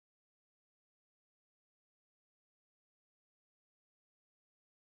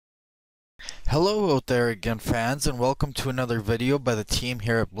Hello out there again, fans, and welcome to another video by the team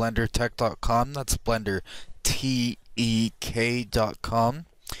here at BlenderTech.com. That's BlenderTech.com.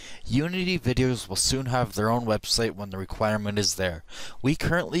 Unity videos will soon have their own website when the requirement is there. We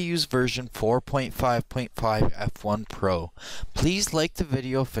currently use version 4.5.5 F1 Pro. Please like the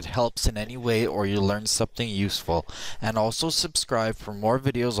video if it helps in any way or you learn something useful, and also subscribe for more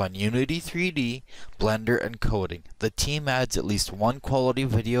videos on Unity 3D, Blender, and coding. The team adds at least one quality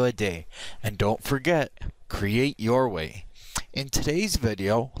video a day. And don't forget, create your way. In today's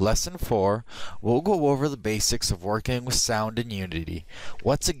video, Lesson 4, we'll go over the basics of working with sound in Unity.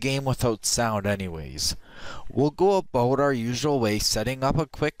 What's a game without sound anyways? We'll go about our usual way, setting up a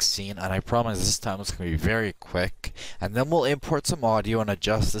quick scene, and I promise this time it's going to be very quick, and then we'll import some audio and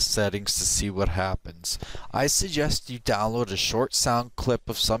adjust the settings to see what happens. I suggest you download a short sound clip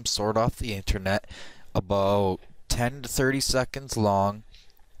of some sort off the internet, about 10 to 30 seconds long,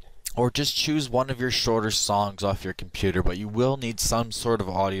 or just choose one of your shorter songs off your computer, but you will need some sort of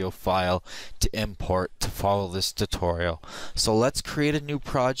audio file to import to follow this tutorial. So let's create a new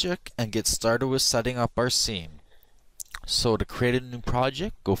project and get started with setting up our scene. So to create a new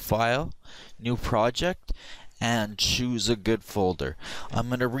project, go File, New Project, and choose a good folder. I'm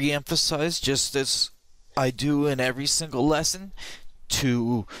going to re-emphasize, just as I do in every single lesson,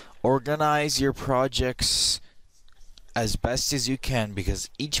 to organize your projects as best as you can, because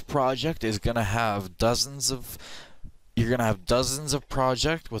each project is going to have dozens of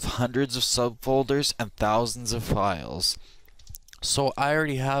projects with hundreds of subfolders and thousands of files. So I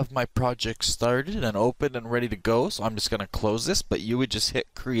already have my project started and open and ready to go, so I'm just going to close this, but you would just hit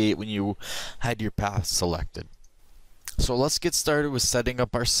create when you had your path selected. So let's get started with setting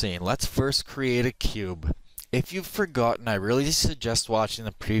up our scene. Let's first create a cube. If you've forgotten, I really suggest watching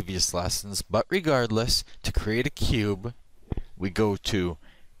the previous lessons, but regardless, to create a cube, we go to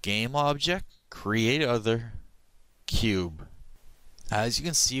Game Object, Create Other, Cube. As you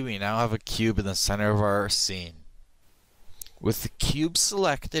can see, we now have a cube in the center of our scene. With the cube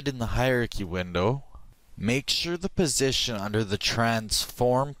selected in the hierarchy window, make sure the position under the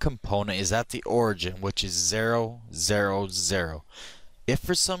transform component is at the origin, which is 0, 0, 0. If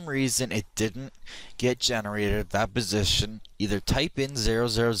for some reason it didn't get generated at that position, either type in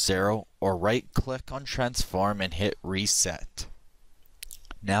 000 or right click on transform and hit reset.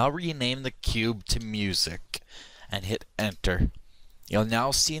 Now rename the cube to music and hit enter. You'll now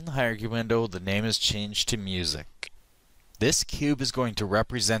see in the hierarchy window the name is changed to music. This cube is going to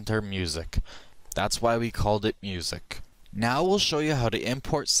represent our music. That's why we called it music. Now we'll show you how to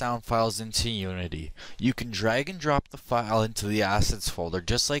import sound files into Unity. You can drag and drop the file into the assets folder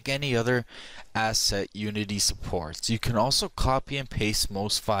just like any other asset Unity supports. You can also copy and paste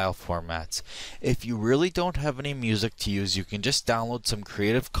most file formats. If you really don't have any music to use, you can just download some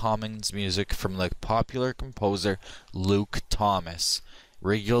Creative Commons music from the popular composer Luke Thomas.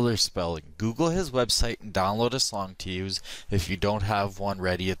 Regular spelling. Google his website and download a song to use if you don't have one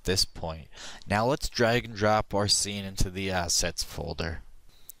ready at this point. Now let's drag and drop our scene into the assets folder.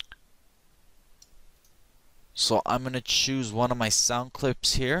 So I'm going to choose one of my sound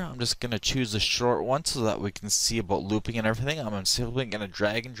clips here. I'm just going to choose a short one so that we can see about looping and everything. I'm simply going to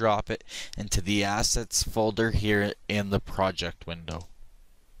drag and drop it into the assets folder here in the project window.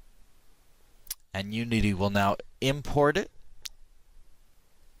 And Unity will now import it.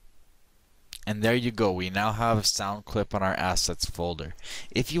 And there you go, we now have a sound clip on our assets folder.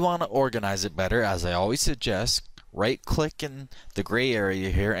 If you want to organize it better, as I always suggest, right click in the gray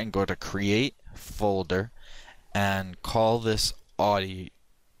area here and go to create folder and call this audio.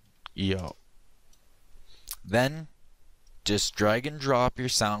 Then just drag and drop your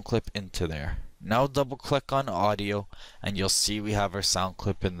sound clip into there. Now double click on audio and you'll see we have our sound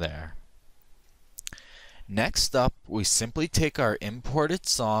clip in there. Next up, we simply take our imported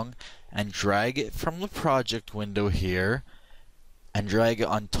song and drag it from the project window here and drag it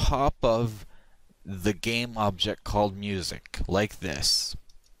on top of the game object called music, like this.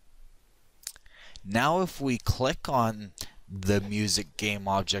 Now if we click on the music game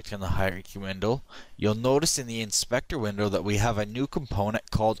object in the hierarchy window, you'll notice in the inspector window that we have a new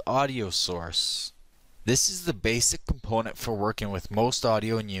component called audio source. This is the basic component for working with most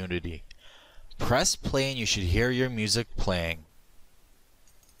audio in Unity. Press play and you should hear your music playing.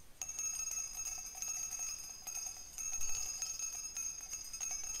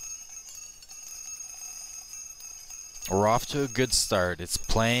 We're off to a good start. It's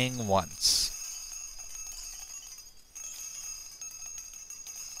playing once.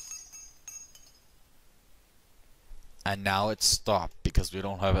 And now it's stopped because we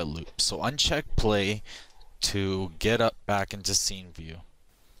don't have it looped. So uncheck play to get up back into scene view.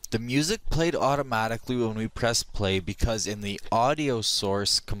 The music played automatically when we press play because in the audio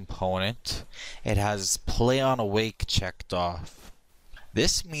source component, it has play on awake checked off.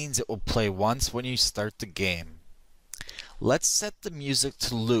 This means it will play once when you start the game. Let's set the music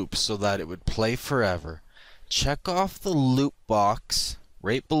to loop so that it would play forever. Check off the loop box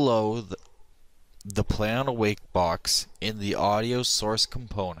right below the play on awake box in the audio source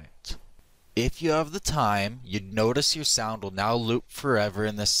component. If you have the time, you'd notice your sound will now loop forever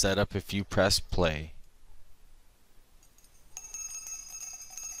in this setup if you press play.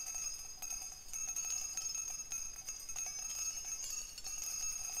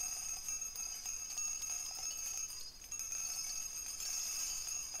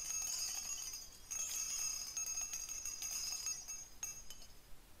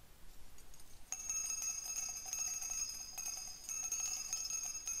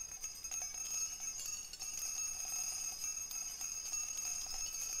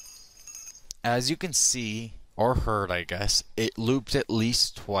 As you can see, or heard I guess, it looped at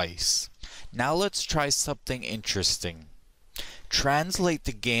least twice. Now let's try something interesting. Translate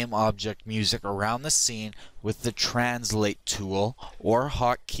the game object music around the scene with the Translate tool or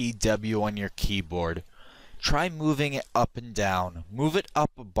hotkey W on your keyboard. Try moving it up and down. Move it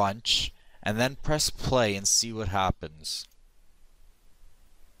up a bunch and then press play and see what happens.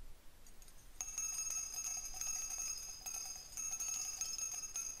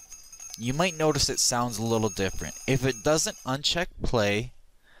 You might notice it sounds a little different. If it doesn't, uncheck play,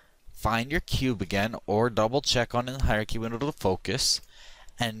 find your cube again, or double check on the hierarchy window to focus,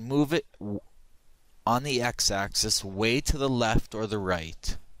 and move it on the x-axis way to the left or the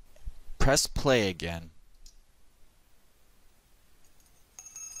right. Press play again.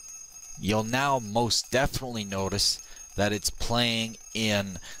 You'll now most definitely notice that it's playing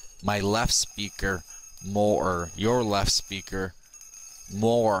in my left speaker more, your left speaker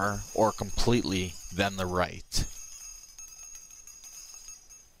more or completely than the right.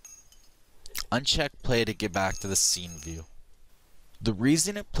 Uncheck play to get back to the scene view. The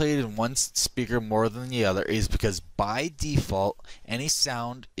reason it played in one speaker more than the other is because by default any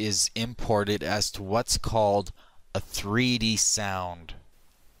sound is imported as to what's called a 3D sound.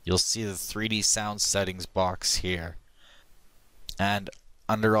 You'll see the 3D sound settings box here. And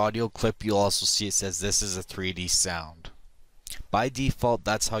under audio clip you'll also see it says this is a 3D sound. By default,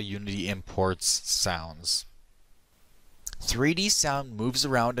 that's how Unity imports sounds. 3D sound moves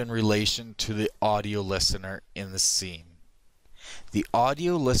around in relation to the audio listener in the scene. The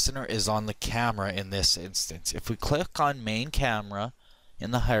audio listener is on the camera in this instance. If we click on main camera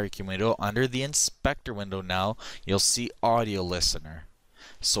in the hierarchy window, under the inspector window now, you'll see audio listener.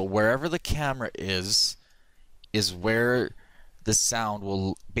 So wherever the camera is where the sound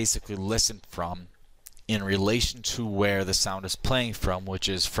will basically listen from in relation to where the sound is playing from, which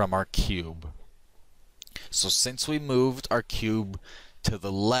is from our cube. So since we moved our cube to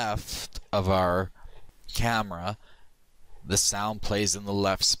the left of our camera, the sound plays in the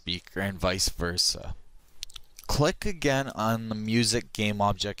left speaker and vice versa. Click again on the music game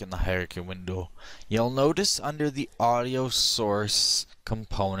object in the hierarchy window. You'll notice under the audio source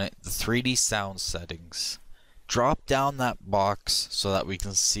component the 3D sound settings. Drop down that box so that we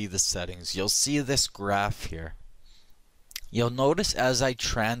can see the settings. You'll see this graph here. You'll notice as I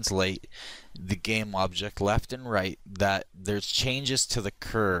translate the game object left and right that there's changes to the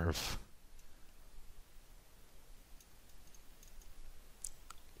curve.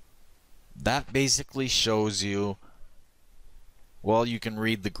 That basically shows you, well, you can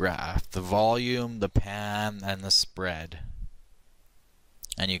read the graph, the volume, the pan, and the spread.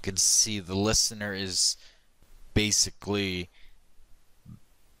 And you can see the listener is basically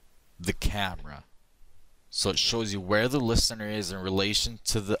the camera. So it shows you where the listener is in relation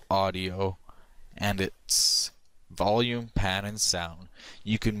to the audio and its volume, pan, and sound.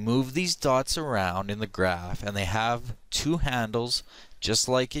 You can move these dots around in the graph and they have two handles just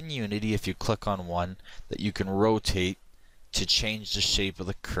like in Unity if you click on one that you can rotate to change the shape of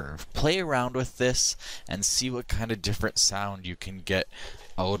the curve. Play around with this and see what kind of different sound you can get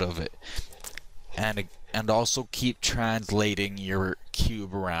out of it. And also keep translating your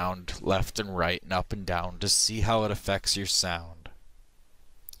cube around left and right and up and down to see how it affects your sound.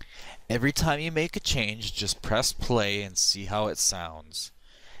 Every time you make a change, just press play and see how it sounds.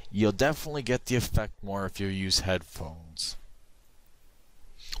 You'll definitely get the effect more if you use headphones.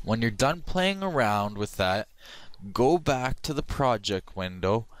 When you're done playing around with that, go back to the project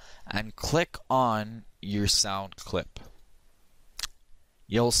window and click on your sound clip.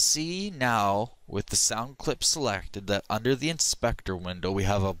 You'll see now with the sound clip selected that under the inspector window we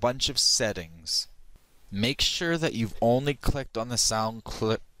have a bunch of settings. Make sure that you've only clicked on the sound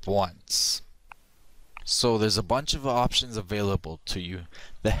clip once. So there's a bunch of options available to you.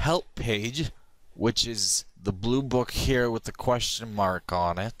 The help page, which is the blue book here with the question mark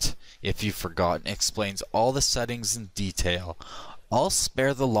on it, if you've forgotten, explains all the settings in detail. I'll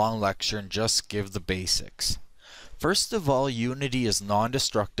spare the long lecture and just give the basics. First of all, Unity is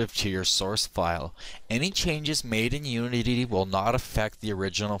non-destructive to your source file. Any changes made in Unity will not affect the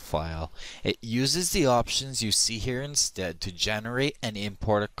original file. It uses the options you see here instead to generate and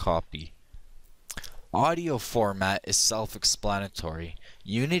import a copy. Audio format is self-explanatory.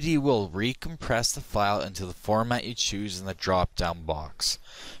 Unity will recompress the file into the format you choose in the drop-down box.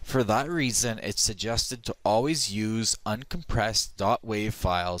 For that reason, it's suggested to always use uncompressed .wav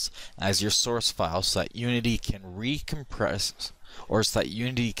files as your source file so that Unity can recompress, or so that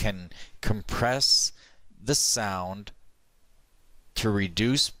Unity can compress the sound to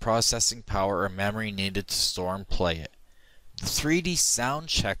reduce processing power or memory needed to store and play it. The 3D sound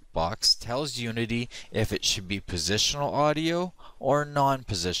checkbox tells Unity if it should be positional audio or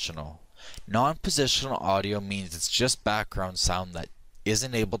non-positional. Non-positional audio means it's just background sound that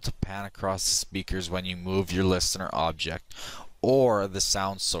isn't able to pan across the speakers when you move your listener object or the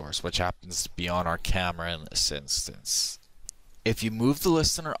sound source, which happens to be on our camera in this instance. If you move the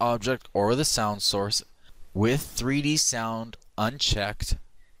listener object or the sound source with 3D sound unchecked,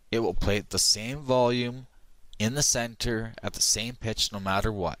 it will play at the same volume in the center at the same pitch no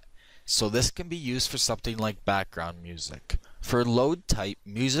matter what. So this can be used for something like background music. For load type,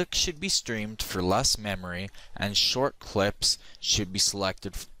 music should be streamed for less memory and short clips should be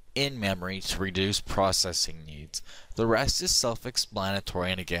selected in memory to reduce processing needs. The rest is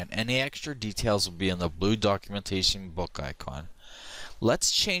self-explanatory, and again, any extra details will be in the blue documentation book icon.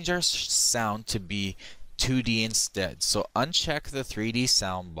 Let's change our sound to be 2D instead. So uncheck the 3D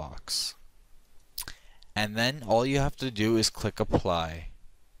sound box. And then all you have to do is click apply.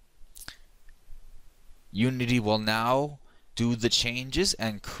 Unity will now do the changes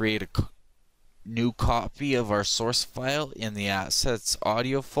and create a new copy of our source file in the assets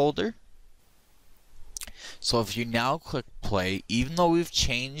audio folder. So if you now click play, even though we've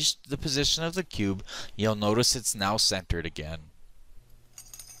changed the position of the cube, you'll notice it's now centered again.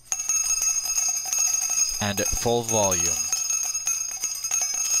 And at full volume.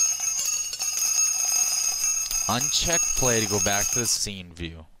 Uncheck play to go back to the scene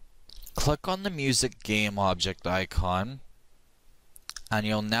view. Click on the music game object icon and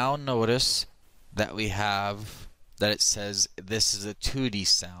you'll now notice that it says this is a 2D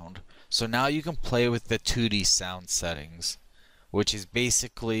sound. So now you can play with the 2D sound settings, which is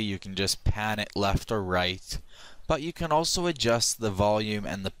basically you can just pan it left or right, but you can also adjust the volume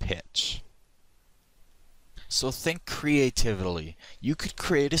and the pitch. So think creatively. You could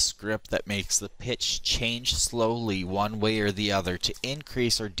create a script that makes the pitch change slowly one way or the other to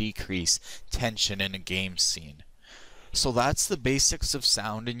increase or decrease tension in a game scene. So that's the basics of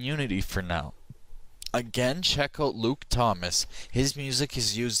sound in Unity for now. Again, check out Luke Thomas. His music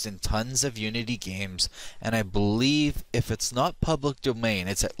is used in tons of Unity games, and I believe if it's not public domain,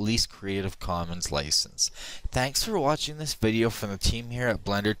 it's at least Creative Commons license. Thanks for watching this video from the team here at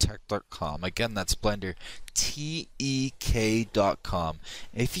BlenderTech.com. Again, that's BlenderTech.com.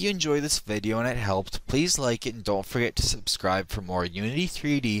 If you enjoyed this video and it helped, please like it and don't forget to subscribe for more Unity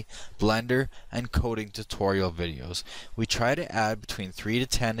 3D, Blender, and coding tutorial videos. We try to add between 3 to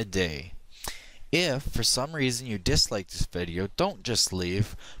 10 a day. If, for some reason, you dislike this video, don't just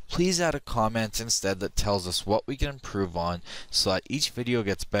leave. Please add a comment instead that tells us what we can improve on so that each video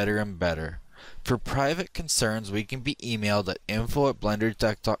gets better and better. For private concerns, we can be emailed at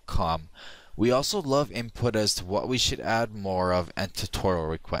info@blendertech.com. We also love input as to what we should add more of and tutorial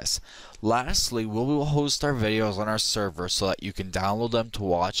requests. Lastly, we will host our videos on our server so that you can download them to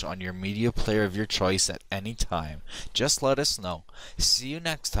watch on your media player of your choice at any time. Just let us know. See you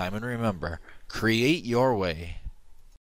next time, and remember, create your way.